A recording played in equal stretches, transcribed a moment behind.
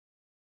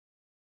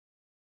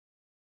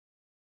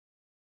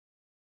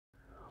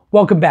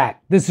Welcome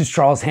back. This is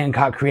Charles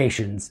Hancock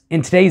Creations.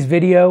 In today's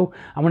video,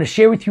 I want to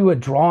share with you a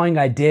drawing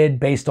I did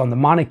based on the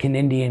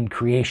Monacan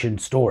Creation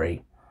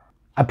story.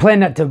 I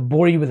plan not to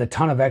bore you with a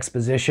ton of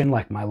exposition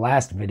like my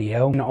last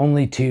video, and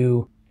only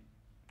to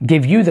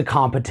give you the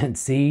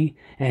competency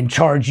and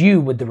charge you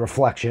with the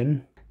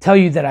reflection. Tell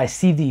you that I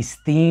see these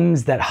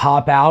themes that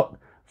hop out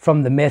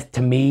from the myth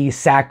to me: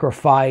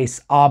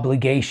 sacrifice,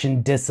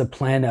 obligation,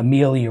 discipline,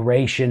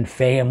 amelioration,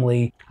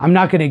 family. I'm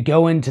not going to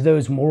go into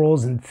those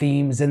morals and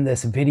themes in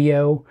this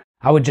video.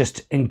 I would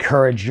just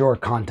encourage your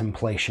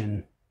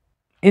contemplation.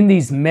 In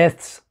these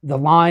myths, the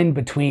line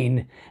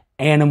between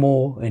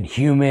animal and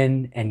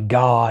human and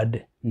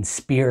God and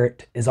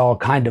spirit is all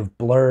kind of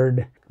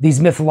blurred.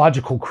 These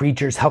mythological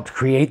creatures helped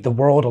create the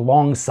world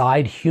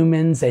alongside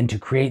humans and to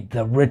create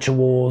the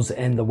rituals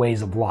and the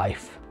ways of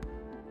life.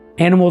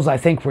 Animals, I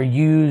think, were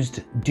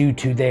used due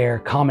to their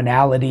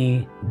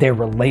commonality, their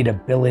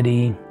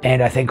relatability,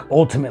 and I think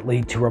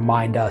ultimately to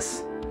remind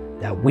us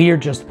that we are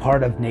just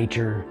part of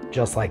nature,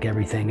 just like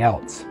everything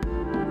else.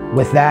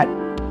 With that,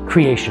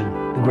 creation,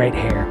 the great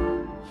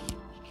Hare.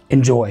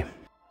 Enjoy.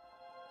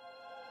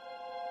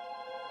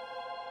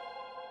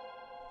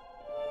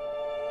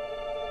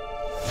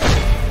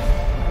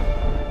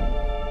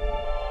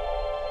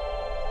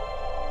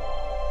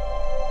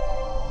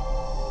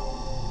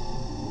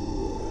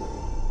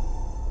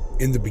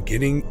 In the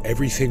beginning,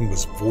 everything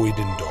was void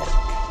and dark.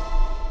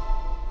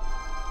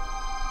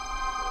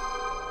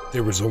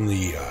 There was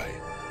only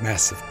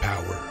massive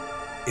power,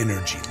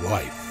 energy,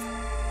 life.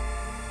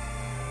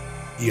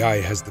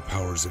 EI has the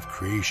powers of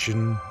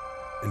creation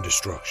and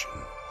destruction.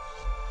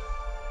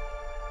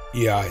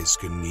 EI is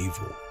good and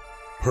evil,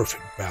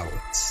 perfect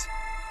balance.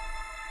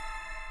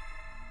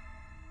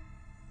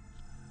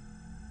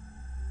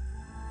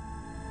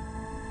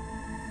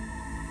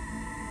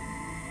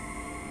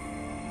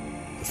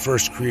 The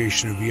first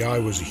creation of EI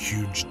was a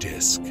huge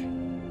disk,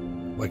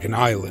 like an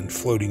island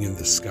floating in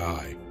the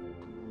sky.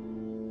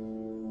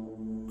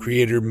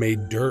 Creator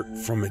made dirt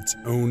from its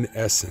own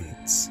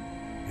essence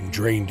and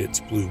drained its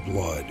blue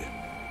blood.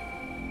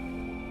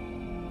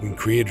 When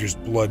Creator's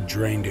blood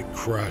drained, it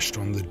crashed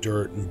on the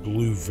dirt and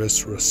blue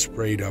viscera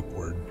sprayed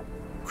upward,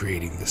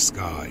 creating the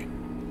sky.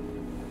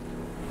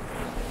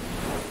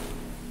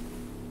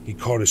 He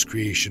called his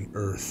creation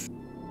Earth.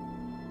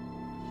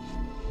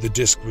 The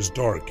disk was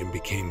dark and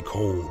became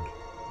cold.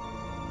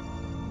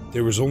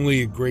 There was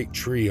only a great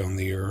tree on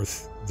the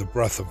earth, the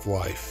breath of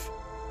life.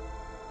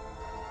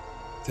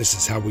 This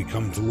is how we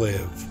come to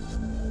live.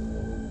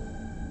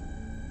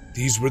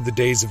 These were the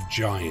days of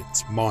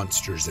giants,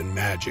 monsters, and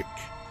magic.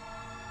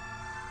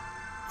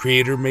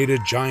 Creator made a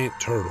giant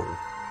turtle,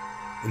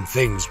 and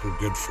things were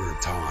good for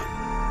a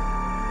time.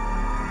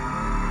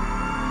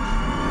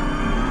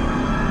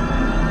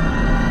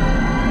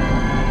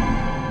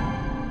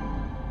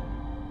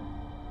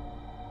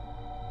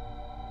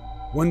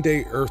 One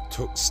day, Earth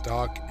took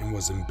stock and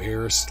was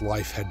embarrassed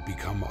life had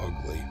become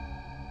ugly.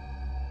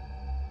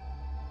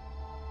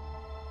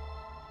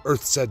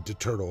 Earth said to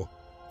Turtle,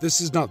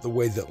 "This is not the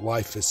way that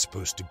life is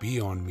supposed to be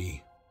on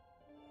me."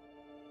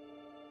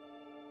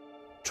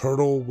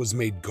 Turtle was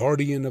made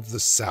guardian of the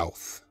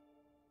South.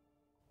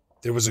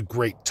 There was a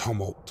great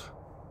tumult.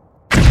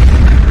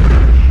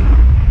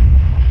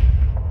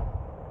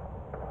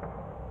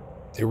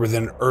 There were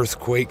then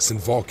earthquakes and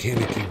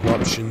volcanic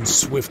eruptions,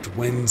 swift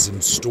winds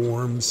and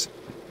storms.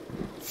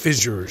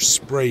 Fissures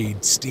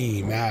sprayed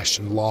steam, ash,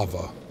 and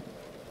lava.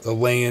 The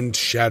land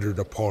shattered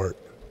apart.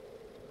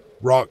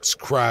 Rocks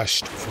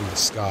crashed from the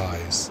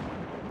skies.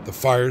 The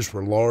fires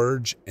were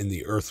large, and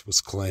the earth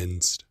was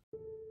cleansed.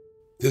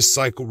 This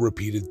cycle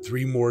repeated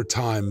 3 more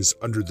times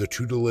under the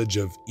tutelage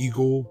of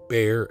Eagle,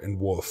 Bear, and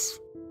Wolf.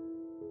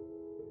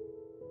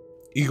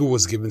 Eagle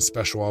was given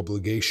special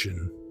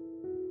obligation.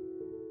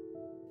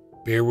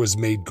 Bear was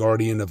made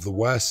guardian of the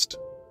West.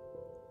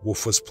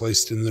 Wolf was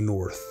placed in the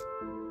North.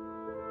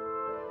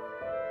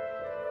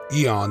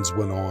 Eons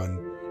went on,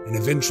 and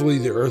eventually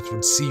the earth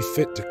would see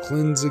fit to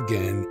cleanse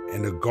again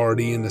and a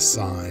guardian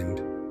assigned.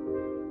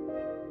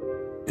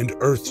 And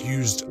earth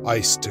used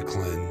ice to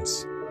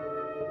cleanse.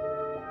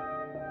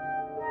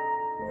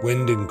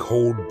 Wind and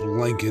cold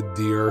blanketed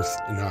the earth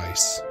in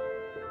ice.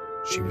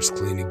 She was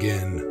clean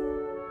again.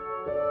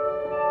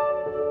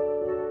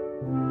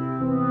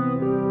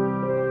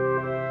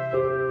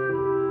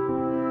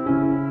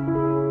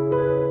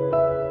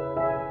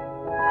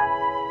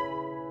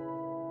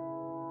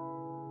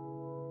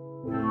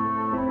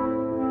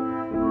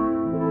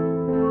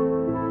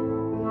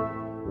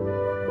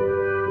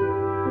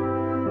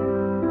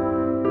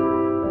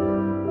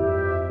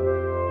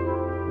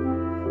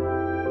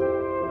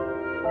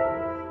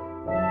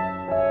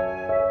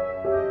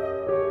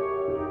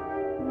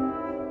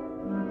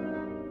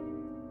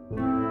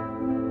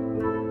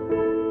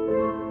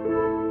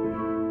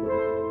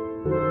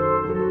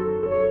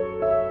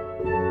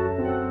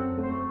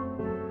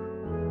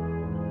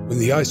 When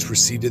the ice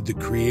receded, the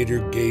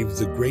Creator gave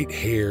the great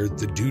Hare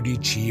the duty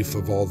chief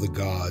of all the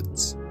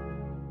gods,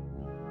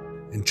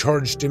 and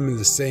charged him in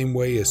the same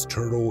way as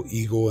Turtle,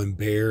 Eagle, and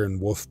Bear and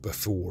Wolf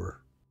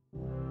before.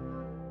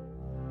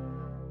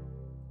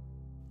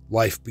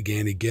 life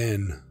began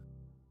again.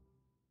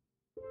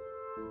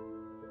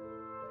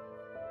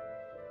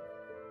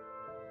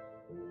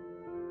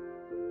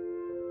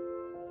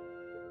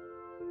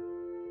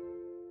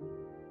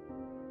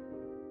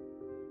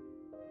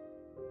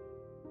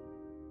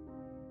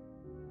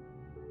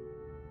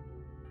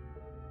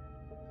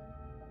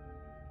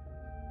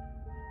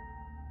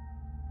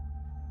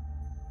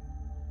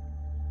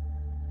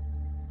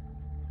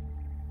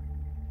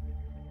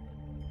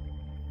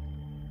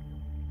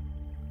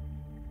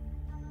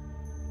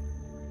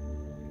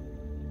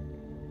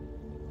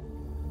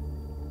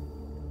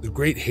 The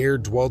great Hare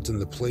dwelt in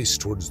the place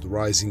towards the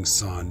rising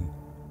sun,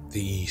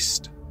 the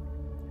east.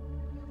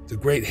 The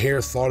great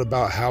Hare thought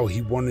about how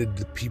he wanted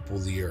to people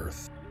the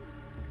earth.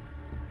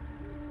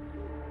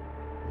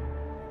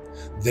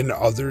 Then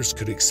others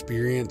could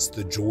experience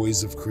the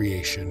joys of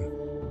creation.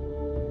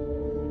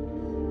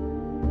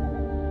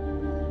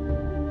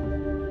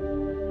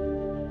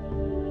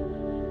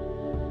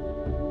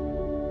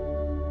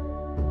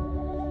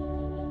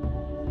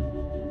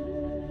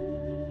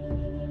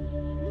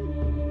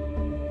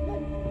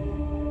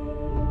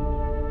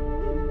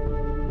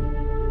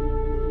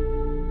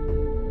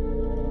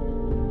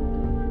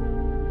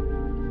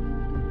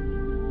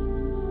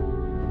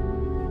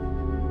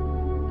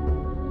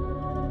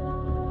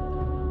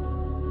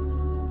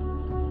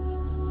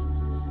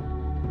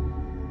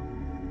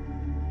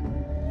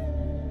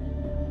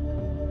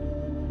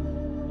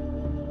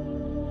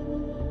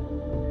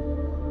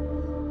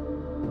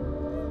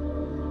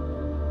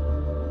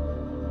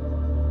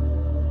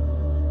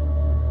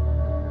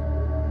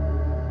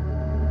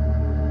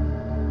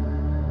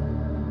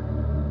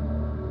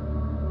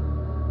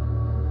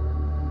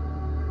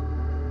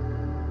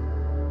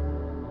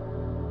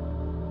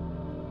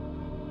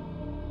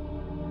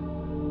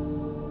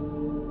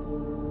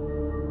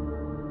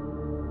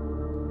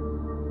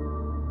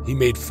 He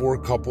made 4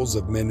 couples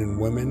of men and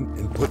women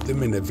and put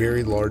them in a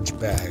very large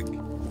bag.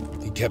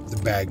 He kept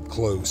the bag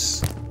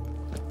close.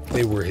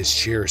 They were his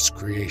cherished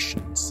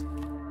creations.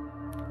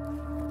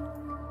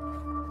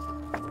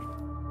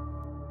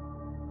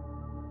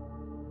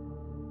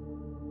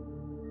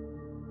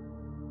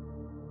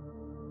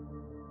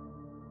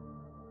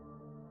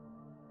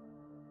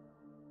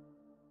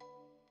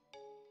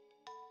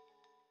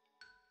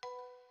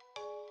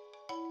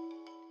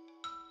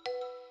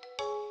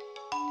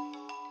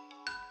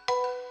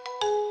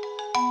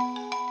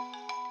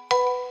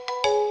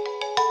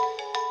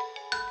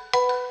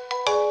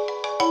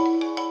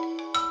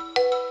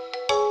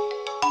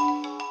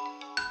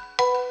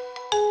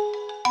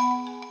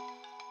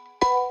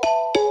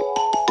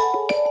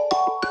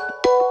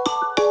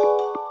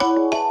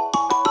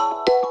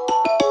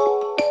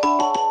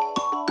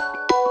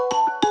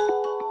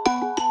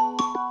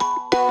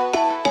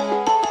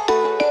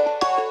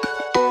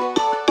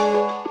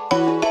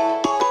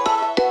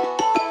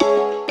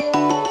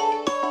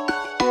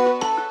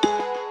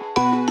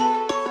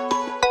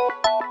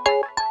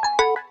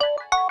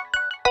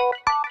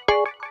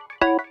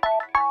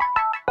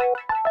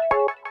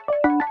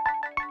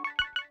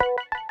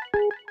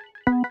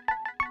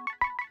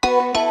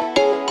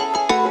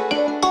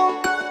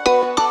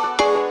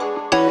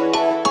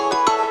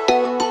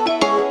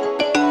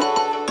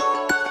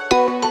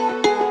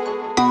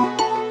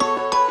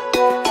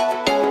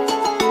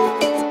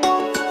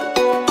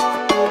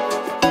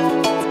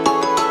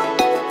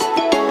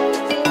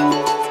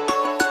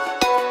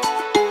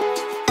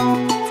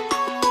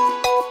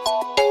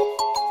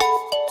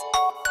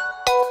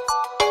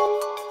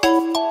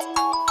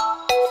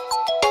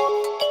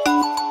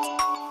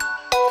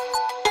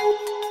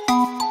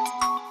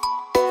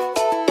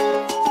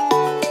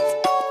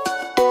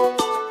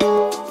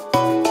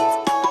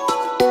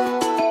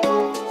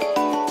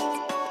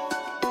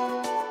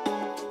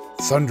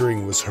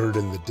 Thundering was heard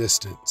in the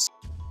distance.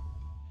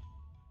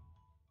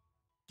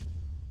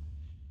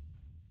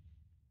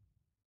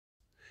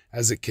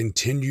 As it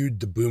continued,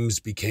 the booms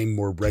became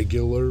more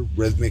regular,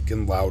 rhythmic,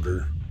 and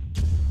louder.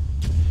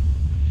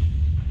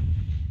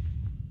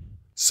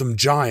 Some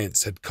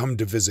giants had come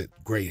to visit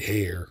Great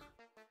Hare.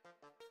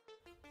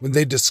 When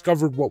they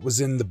discovered what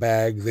was in the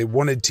bag, they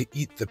wanted to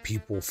eat the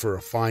people for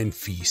a fine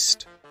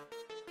feast.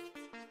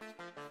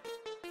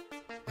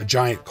 A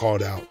giant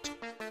called out,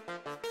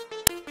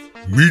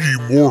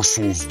 "Meaty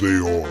morsels they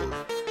are.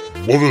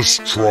 Let us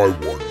try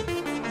one."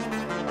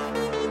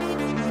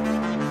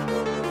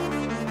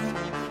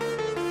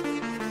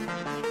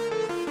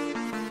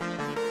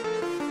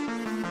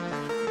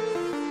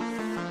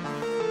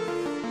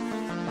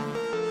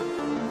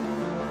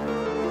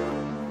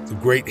 The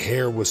great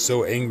Hare was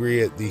so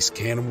angry at these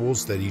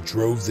cannibals that he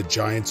drove the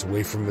giants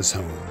away from his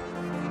home.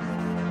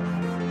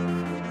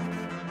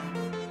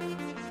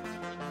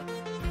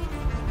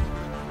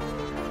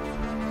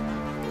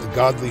 The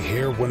godly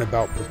Hare went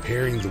about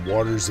preparing the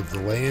waters of the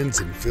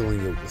lands and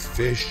filling it with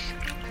fish.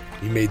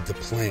 He made the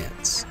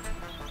plants,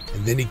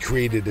 and then he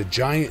created a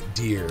giant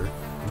deer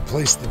and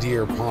placed the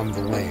deer upon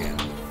the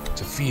land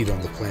to feed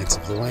on the plants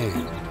of the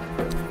land.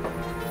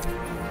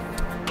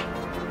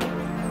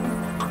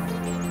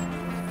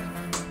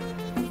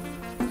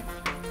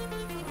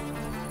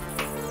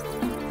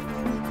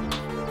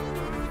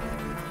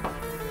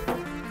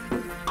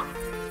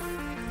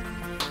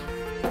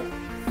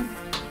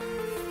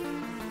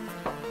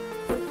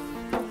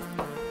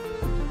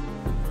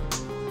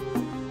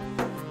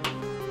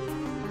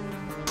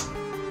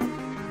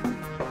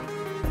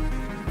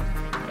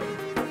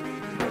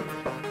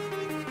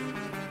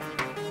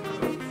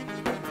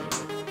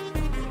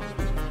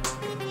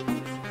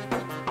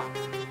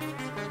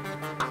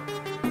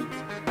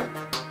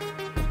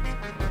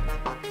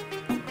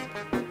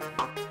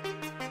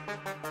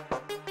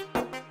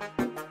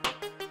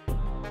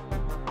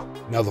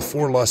 Now the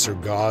four lesser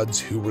gods,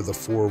 who were the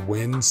four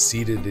winds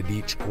seated at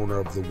each corner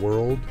of the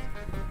world,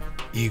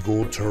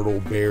 eagle, turtle,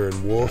 bear,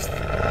 and wolf,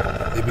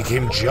 they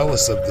became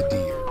jealous of the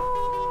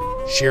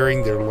deer,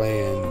 sharing their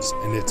lands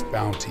and its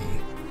bounty.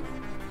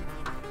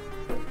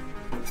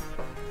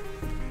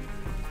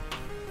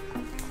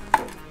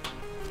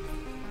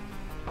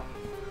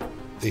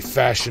 They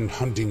fashioned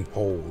hunting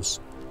poles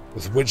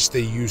with which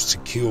they used to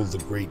kill the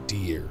great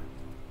deer.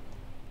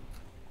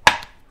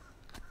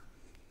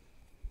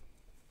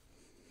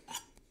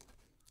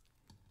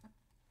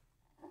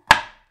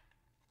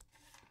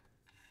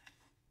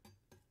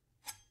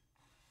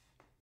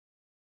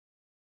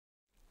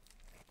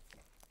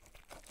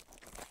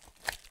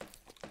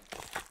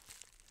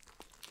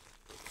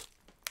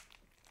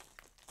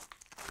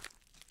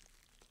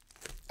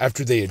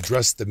 After they had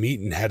dressed the meat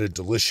and had a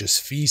delicious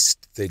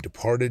feast, they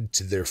departed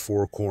to their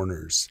four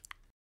corners.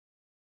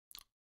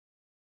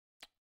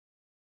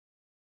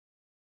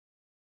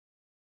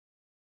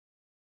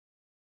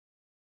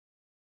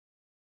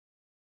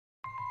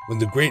 When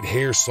the great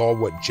hare saw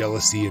what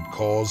jealousy had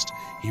caused,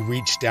 he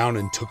reached down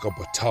and took up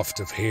a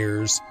tuft of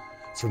hairs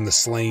from the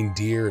slain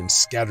deer and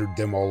scattered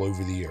them all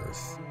over the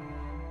earth.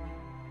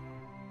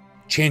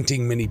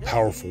 Chanting many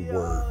powerful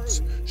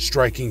words,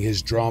 striking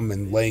his drum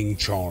and laying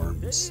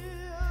charms,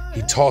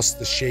 he tossed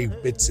the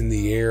shaved bits in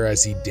the air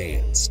as he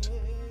danced.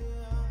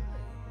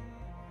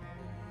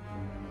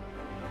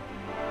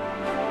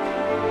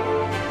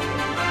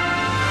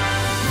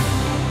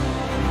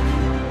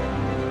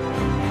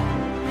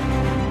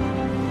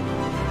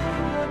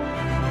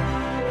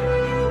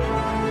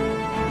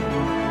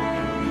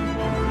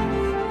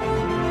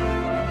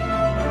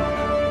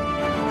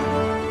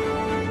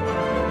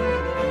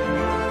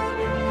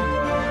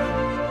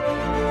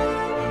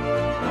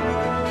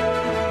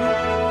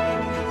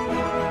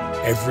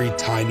 Every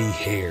tiny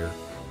hair,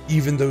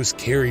 even those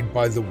carried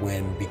by the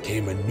wind,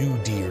 became a new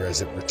deer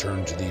as it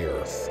returned to the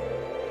earth.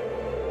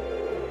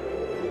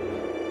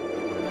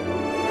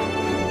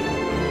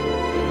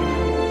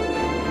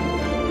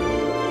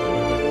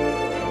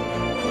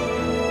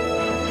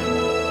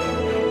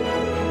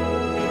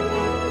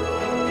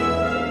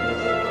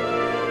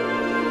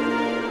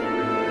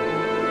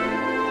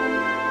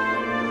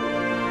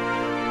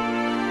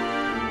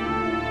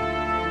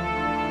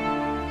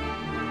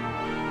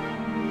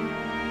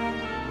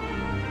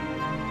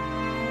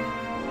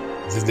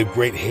 Then the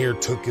great hare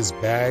took his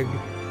bag,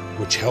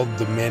 which held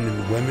the men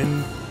and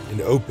women,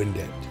 and opened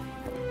it.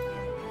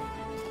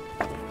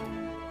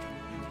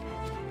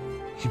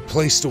 He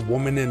placed a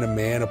woman and a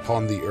man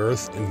upon the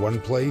earth in one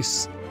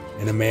place,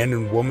 and a man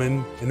and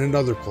woman in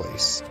another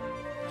place.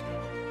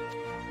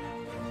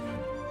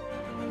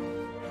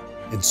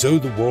 And so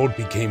the world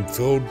became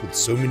filled with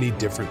so many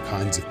different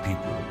kinds of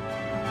people.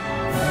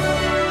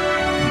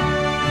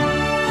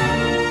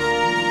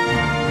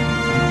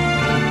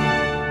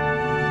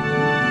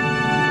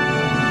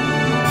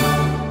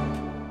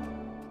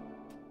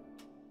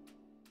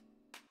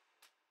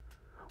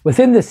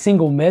 Within this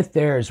single myth,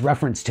 there is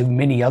reference to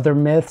many other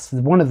myths.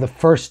 One of the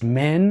first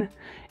men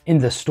in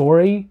the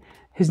story,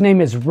 his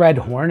name is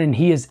Redhorn, and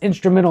he is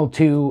instrumental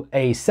to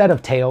a set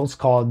of tales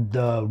called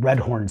the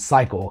Redhorn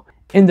Cycle.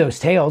 In those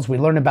tales, we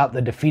learn about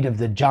the defeat of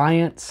the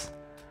giants,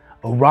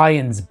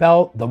 Orion's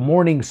belt, the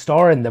morning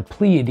star, and the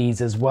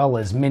Pleiades, as well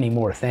as many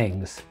more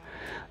things.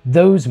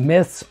 Those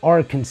myths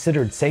are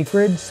considered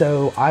sacred,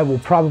 so I will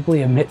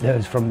probably omit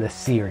those from this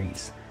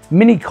series.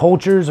 Many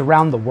cultures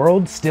around the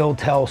world still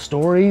tell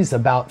stories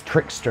about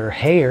trickster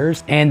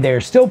hares, and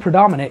they're still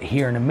predominant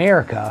here in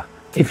America.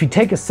 If you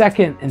take a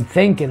second and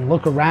think and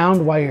look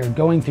around while you're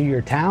going through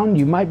your town,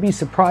 you might be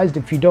surprised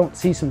if you don't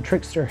see some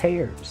trickster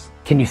hares.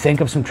 Can you think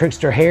of some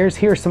trickster hares?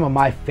 Here are some of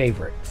my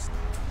favorites.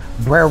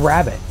 Brer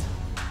Rabbit,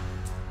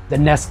 the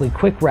Nestle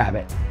Quick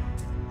Rabbit,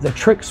 the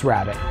Trix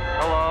Rabbit.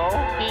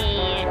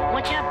 Hello?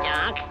 What's up,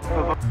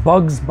 Doc?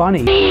 Bugs Bunny.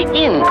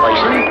 In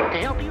person to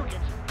help you get...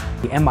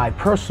 And my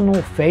personal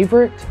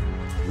favorite,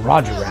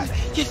 Roger Rabbit.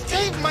 You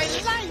saved my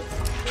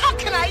life! How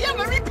can I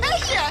ever repay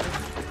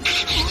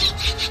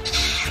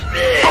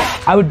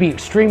you? I would be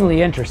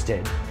extremely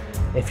interested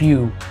if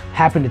you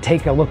happen to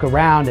take a look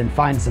around and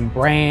find some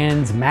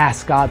brands,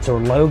 mascots,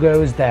 or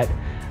logos that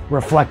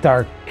reflect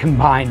our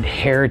combined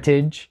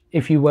heritage,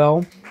 if you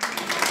will.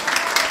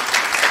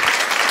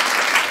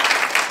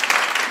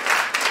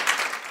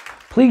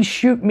 Please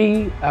shoot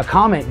me a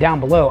comment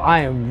down below. I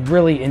am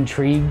really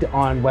intrigued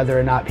on whether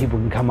or not people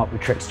can come up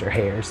with trickster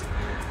hares.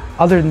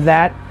 Other than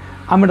that,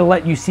 I'm gonna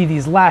let you see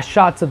these last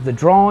shots of the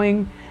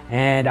drawing,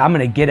 and I'm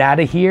gonna get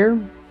out of here.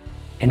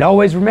 And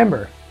always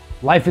remember,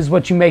 life is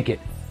what you make it,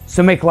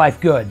 so make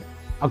life good.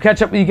 I'll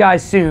catch up with you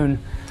guys soon.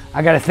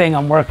 I got a thing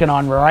I'm working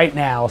on right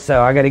now,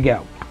 so I gotta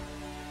go.